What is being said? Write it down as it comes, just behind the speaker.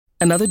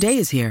Another day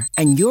is here,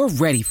 and you're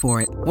ready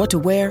for it. What to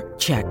wear?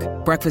 Check.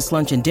 Breakfast,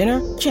 lunch, and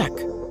dinner? Check.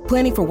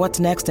 Planning for what's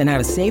next and how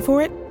to save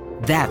for it?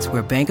 That's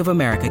where Bank of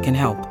America can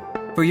help.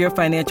 For your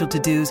financial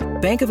to-dos,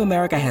 Bank of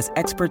America has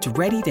experts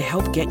ready to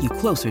help get you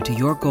closer to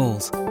your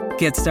goals.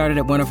 Get started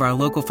at one of our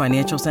local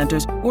financial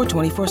centers or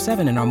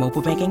 24/7 in our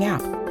mobile banking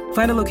app.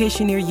 Find a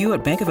location near you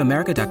at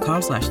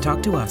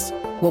bankofamerica.com/talktous.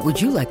 What would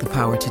you like the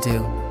power to do?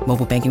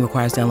 Mobile banking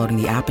requires downloading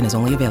the app and is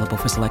only available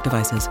for select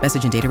devices.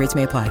 Message and data rates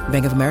may apply.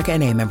 Bank of America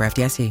N.A., member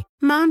FDIC.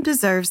 Mom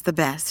deserves the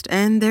best,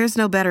 and there's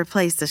no better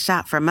place to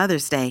shop for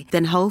Mother's Day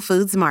than Whole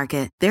Foods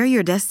Market. They're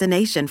your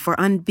destination for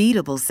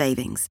unbeatable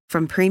savings,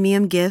 from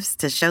premium gifts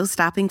to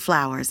show-stopping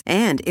flowers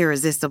and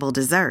irresistible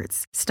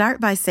desserts. Start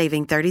by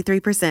saving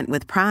 33%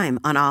 with Prime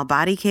on all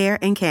body care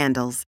and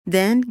candles.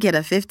 Then get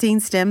a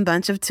 15-stem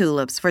bunch of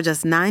tulips for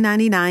just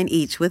 $9.99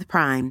 each with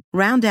Prime.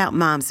 Round out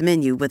Mom's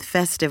menu with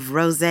festive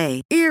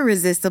rosé,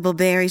 irresistible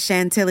berry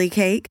chantilly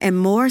cake, and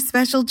more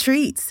special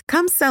treats.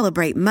 Come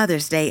celebrate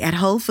Mother's Day at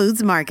Whole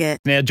Foods Market.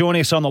 Now,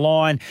 joining us on the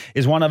line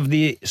is one of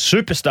the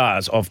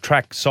superstars of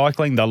track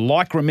cycling, the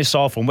Lycra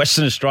missile from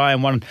Western Australia,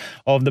 and one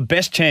of the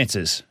best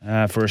chances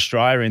for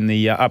Australia in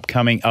the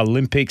upcoming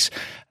Olympics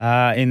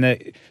in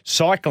the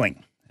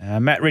cycling.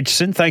 Matt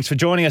Richardson, thanks for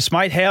joining us,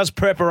 mate. How's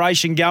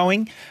preparation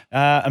going?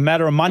 A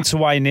matter of months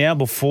away now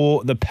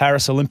before the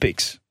Paris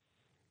Olympics.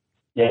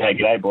 Yeah,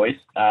 g'day, boys.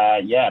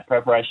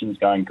 Preparation's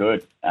going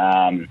good.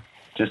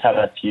 Just had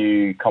a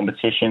few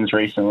competitions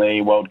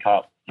recently, World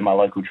Cup in my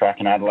local track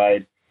in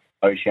Adelaide,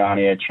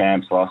 Oceania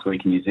champs last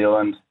week in New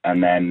Zealand,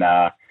 and then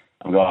I've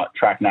got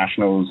track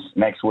nationals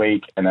next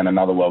week, and then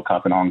another World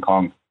Cup in Hong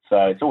Kong.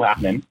 So it's all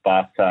happening,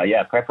 but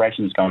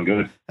preparation's going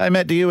good. Hey,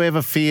 Matt, do you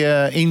ever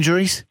fear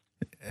injuries?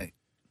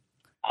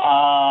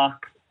 I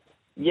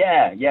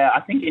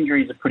think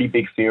injury is a pretty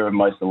big fear of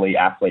most elite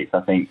athletes. I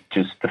think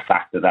just the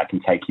fact that can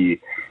take you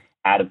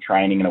out of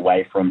training and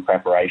away from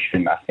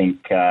preparation, I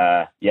think,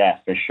 for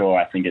sure.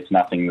 I think it's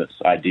nothing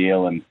that's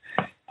ideal, and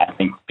I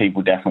think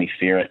people definitely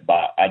fear it,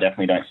 but I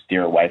definitely don't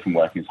steer away from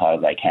working as hard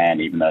as I can,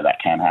 even though that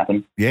can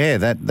happen. Yeah,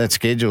 that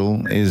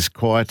schedule is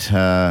quite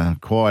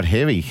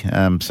heavy,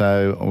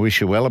 so I wish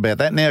you well about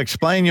that. Now,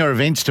 explain your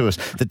events to us.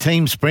 The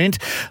team sprint,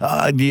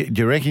 do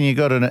you reckon you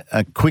got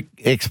a quick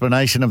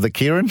explanation of the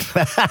Kieran?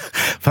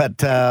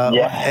 But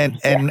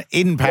and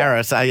in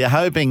Paris, are you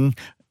hoping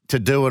to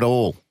do it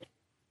all?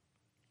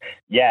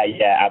 Yeah,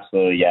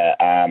 absolutely, yeah.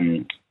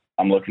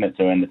 I'm looking at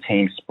doing the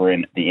team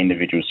sprint, the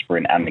individual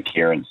sprint, and the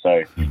Kieran.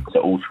 So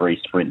all three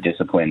sprint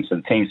disciplines. So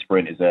the team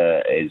sprint is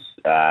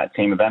a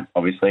team event,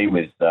 obviously,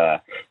 with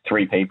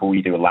 3 people.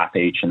 You do a lap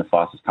each, and the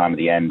fastest time at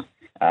the end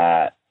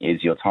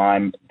is your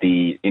time.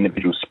 The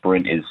individual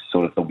sprint is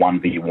sort of the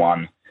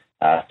 1v1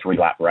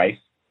 3-lap race,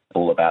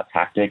 all about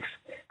tactics.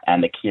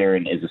 And the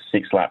Kieran is a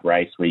 6-lap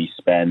race where you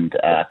spend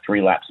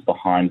 3 laps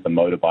behind the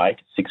motorbike,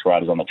 6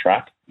 riders on the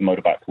track. The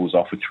motorbike pulls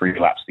off with 3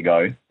 laps to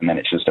go, and then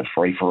it's just a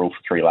free-for-all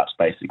for 3 laps,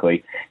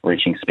 basically,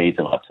 reaching speeds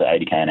of up to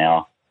 80k an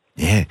hour.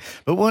 Yeah,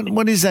 but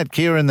what is that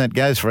Kieran that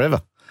goes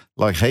forever?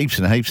 Like heaps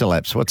and heaps of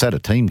laps. What's that, a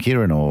team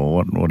Kieran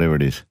or whatever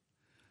it is?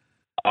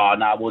 Oh,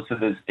 no, so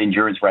there's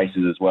endurance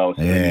races as well.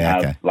 So then you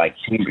have like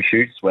team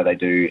pursuits where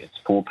it's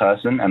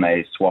 4-person and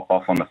they swap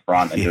off on the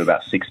front and do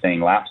about 16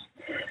 laps.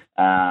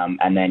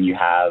 And then you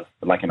have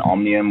like an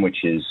omnium,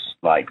 which is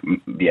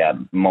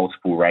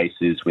multiple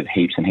races with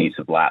heaps and heaps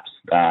of laps.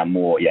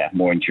 More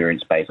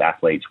endurance-based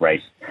athletes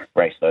race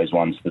those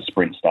ones. The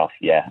sprint stuff,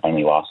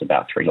 only lasts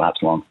about 3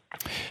 laps long.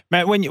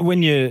 Matt,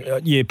 when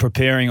you're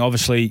preparing,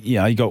 obviously,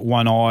 you got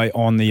one eye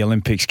on the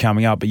Olympics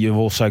coming up, but you've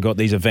also got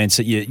these events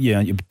that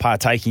you're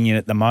partaking in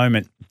at the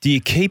moment. Do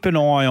you keep an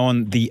eye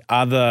on the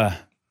other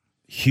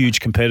huge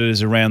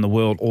competitors around the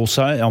world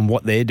also on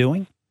what they're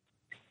doing?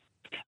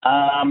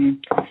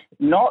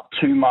 Not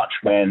too much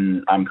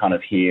when I'm kind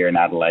of here in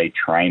Adelaide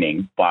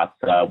training, but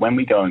when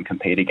we go and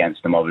compete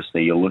against them,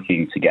 obviously you're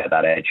looking to get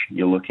that edge.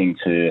 You're looking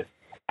to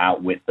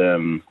outwit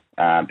them,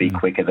 be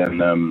quicker than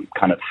them,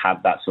 kind of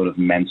have that sort of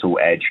mental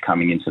edge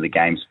coming into the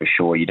games for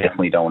sure. You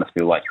definitely don't want to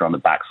feel like you're on the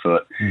back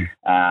foot.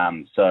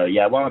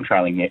 While I'm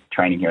training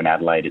here in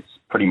Adelaide, it's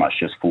pretty much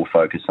just full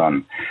focus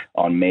on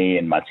me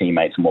and my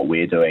teammates and what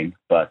we're doing.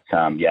 But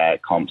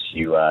at comps,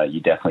 you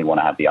definitely want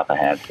to have the upper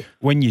hand.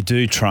 When you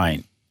do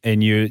train,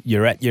 and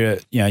you're at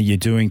you're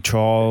doing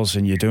trials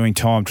and you're doing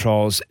time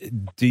trials,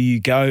 do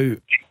you go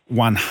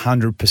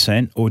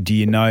 100%, or do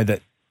you know that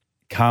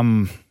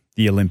come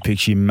the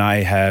Olympics you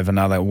may have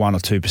another 1 or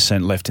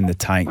 2% left in the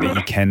tank that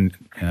you can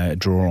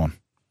draw on?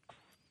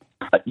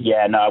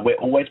 We're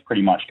always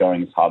pretty much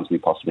going as hard as we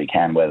possibly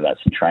can, whether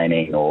that's in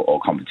training or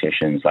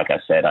competitions. Like I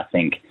said, I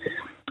think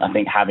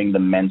having the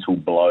mental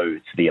blow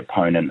to the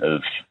opponent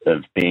of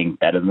being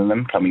better than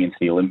them coming into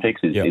the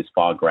Olympics is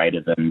far greater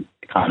than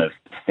kind of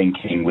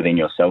thinking within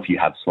yourself you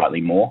have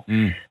slightly more.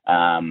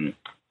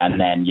 And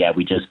then,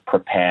 we just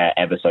prepare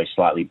ever so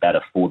slightly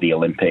better for the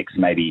Olympics,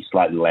 maybe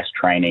slightly less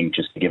training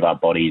just to give our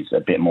bodies a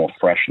bit more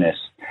freshness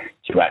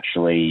to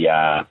actually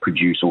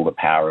produce all the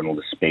power and all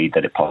the speed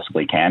that it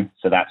possibly can.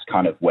 So that's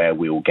kind of where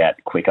we'll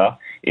get quicker,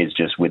 is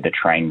just with the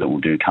training that we'll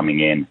do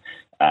coming in.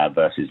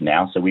 versus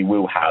now. So we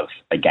will have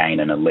a gain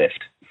and a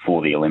lift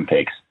for the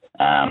Olympics.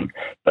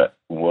 But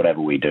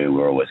whatever we do,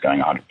 we're always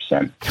going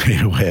 100%.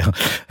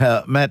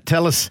 Well, Matt,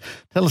 tell us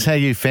how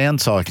you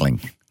found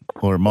cycling,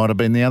 or it might have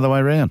been the other way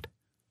around.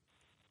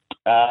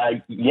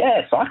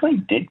 Yeah,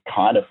 cycling did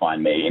kind of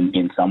find me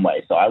in some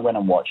ways. So I went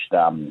and watched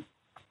a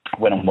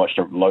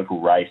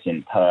local race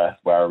in Perth,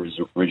 where I was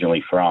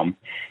originally from.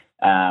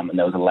 And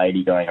there was a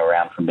lady going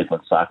around from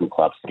Midland Cycle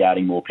Club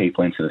scouting more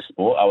people into the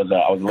sport. I was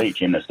a elite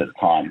gymnast at the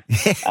time.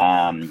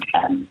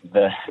 And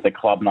the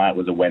club night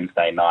was a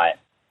Wednesday night,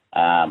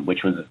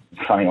 which was,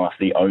 funny enough,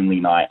 the only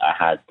night I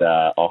had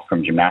off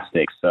from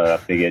gymnastics. So I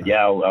figured,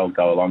 I'll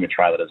go along and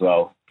try that as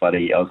well. But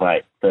I was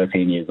like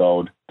 13 years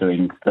old,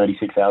 doing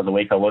 36 hours a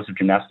week I was of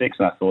gymnastics.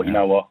 And I thought, you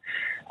know what,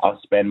 I'll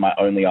spend my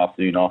only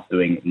afternoon off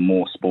doing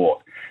more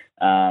sport.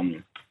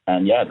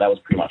 And that was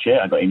pretty much it.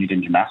 I got injured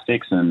in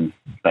gymnastics and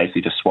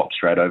basically just swapped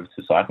straight over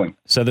to cycling.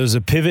 So there was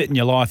a pivot in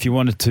your life. You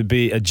wanted to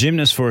be a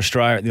gymnast for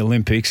Australia at the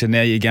Olympics, and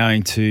now you're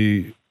going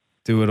to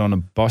do it on a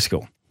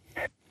bicycle.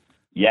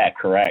 Yeah,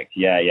 correct.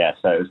 Yeah.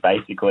 So it was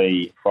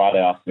basically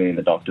Friday afternoon in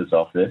the doctor's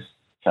office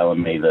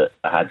telling me that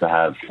I had to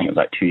have, I think it was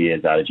like 2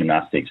 years out of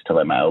gymnastics to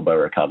let my elbow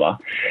recover.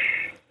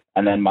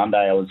 And then Monday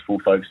I was full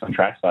focus on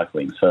track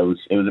cycling. So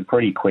it was a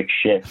pretty quick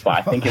shift, but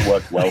I think it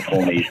worked well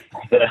for me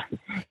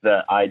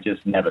that I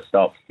just never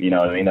stopped. You know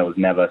what I mean? There was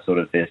never sort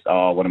of this,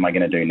 what am I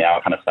going to do now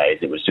kind of phase.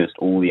 It was just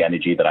all the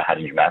energy that I had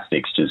in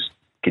gymnastics just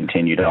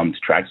continued on to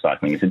track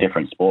cycling. It's a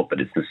different sport, but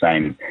it's the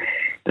same,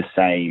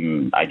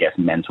 I guess,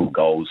 mental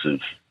goals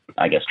of,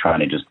 I guess,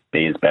 trying to just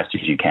be as best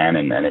as you can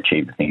and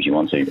achieve the things you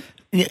want to.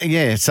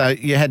 Yeah, so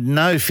you had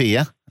no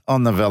fear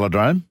on the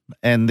velodrome,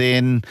 and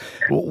then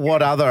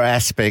what other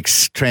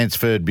aspects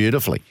transferred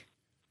beautifully?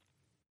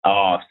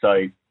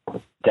 So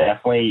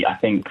definitely, I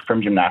think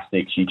from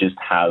gymnastics, you just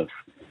have,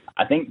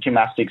 I think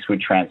gymnastics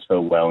would transfer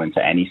well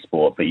into any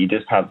sport, but you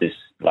just have this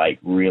like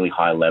really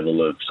high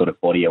level of sort of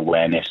body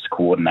awareness,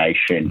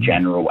 coordination,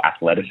 general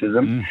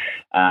athleticism.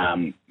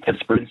 For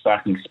sprint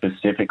cycling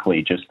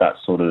specifically, just that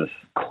sort of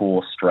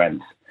core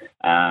strength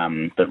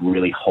that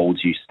really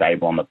holds you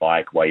stable on the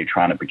bike while you're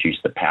trying to produce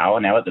the power.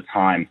 Now, at the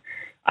time,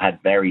 I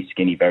had very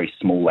skinny, very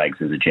small legs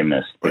as a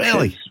gymnast.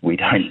 Really? We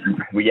don't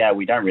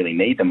really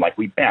need them. Like,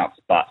 we bounce,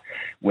 but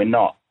we're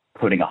not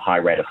putting a high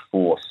rate of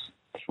force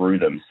through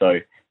them. So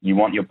you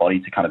want your body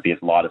to kind of be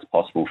as light as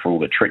possible for all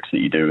the tricks that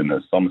you do and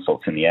the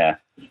somersaults in the air.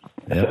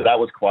 Yep. So that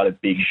was quite a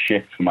big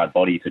shift for my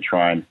body to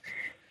try and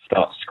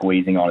start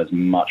squeezing on as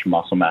much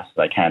muscle mass as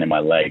I can in my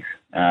legs.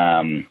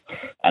 And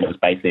it was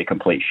basically a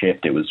complete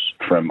shift. It was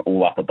from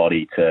all upper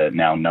body to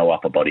now no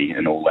upper body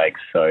and all legs.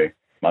 So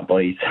my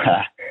body's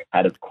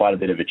had quite a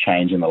bit of a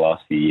change in the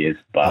last few years,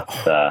 but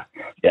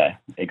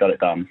it got it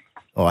done.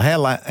 Oh,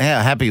 how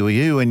happy were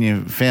you when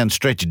you found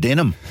stretch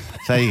denim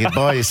so you could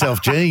buy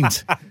yourself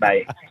jeans?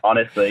 Mate,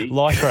 honestly.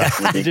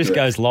 Lycra. It just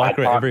goes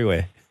Lycra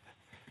everywhere.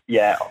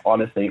 Yeah,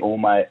 honestly, all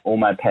my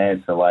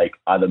pants are like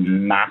either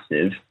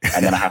massive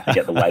and then I have to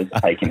get the waist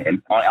taken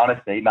in.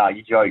 Honestly, no,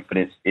 you joke, but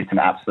it's an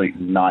absolute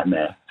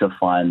nightmare to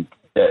find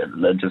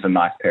just a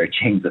nice pair of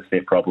jeans that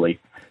fit properly.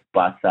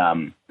 But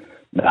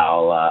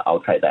no, I'll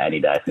take that any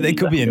day. There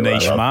could be a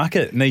niche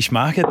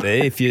market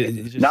there. If you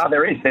just... No,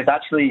 there is. There's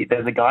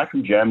a guy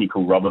from Germany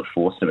called Robert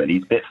Forsterman.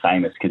 He's a bit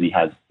famous because he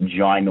has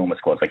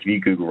ginormous quads. Like if you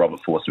Google Robert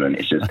Forsterman,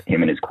 it's just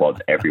him and his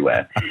quads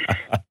everywhere.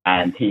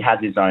 And he has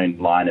his own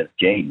line of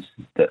jeans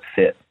that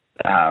fit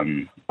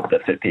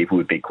people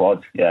with big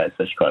quads. Yeah, it's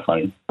actually quite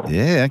funny.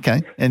 Yeah,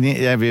 okay. And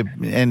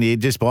you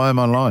just buy them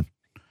online?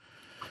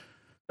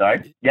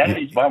 Sorry? Yeah,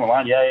 you just buy them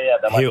online. Yeah.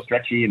 They're like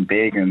stretchy and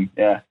big and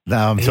yeah. No,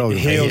 I'm talking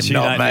heels,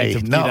 not me.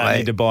 You don't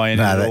need to buy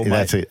any at all,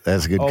 that's a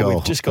good call.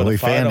 We've just got a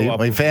photo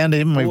up. We found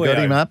him. We've got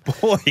him up.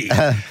 Boy. You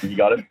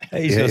got him?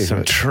 He's got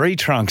some tree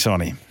trunks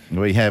on him.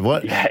 We have.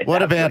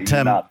 What about...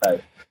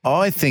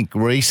 I think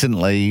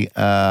recently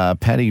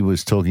Patty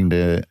was talking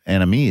to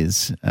Anna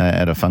Mears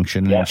at a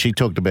function and she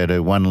talked about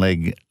her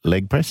one-leg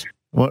leg press.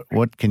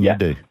 What can you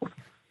do?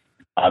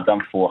 I've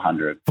done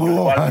 400.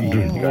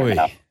 400.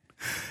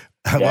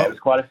 Yeah, it was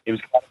quite a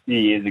few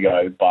years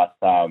ago, but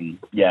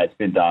it's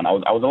been done. I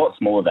was a lot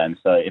smaller then,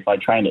 so if I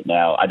trained it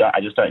now, I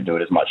just don't do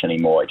it as much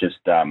anymore. It's just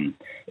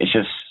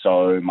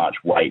so much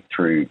weight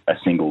through a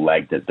single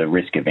leg that the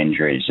risk of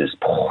injury is just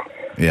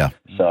yeah.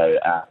 So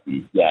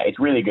it's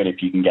really good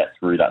if you can get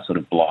through that sort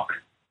of block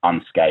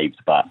unscathed.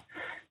 But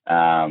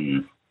I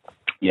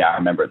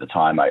remember at the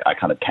time I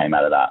kind of came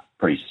out of that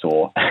pretty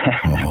sore,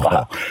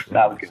 but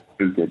that was good.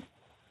 It was good.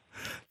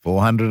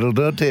 400 will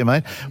do it to you,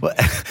 mate. Well,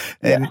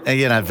 and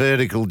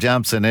vertical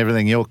jumps and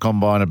everything, your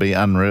combine will be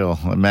unreal.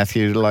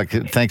 Matthew,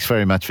 thanks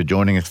very much for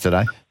joining us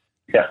today.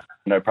 Yeah,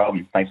 no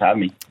problem. Thanks for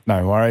having me.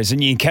 No worries.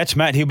 And you can catch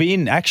Matt. He'll be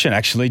in action,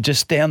 actually,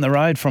 just down the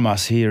road from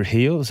us here at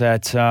Heels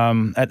at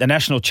the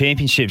National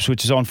Championships,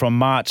 which is on from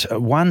March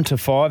 1 to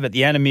 5 at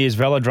the Anna Mears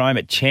Velodrome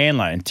at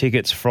Chandler. And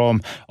tickets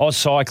from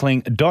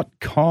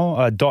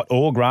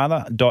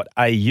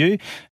ozcycling.org.au.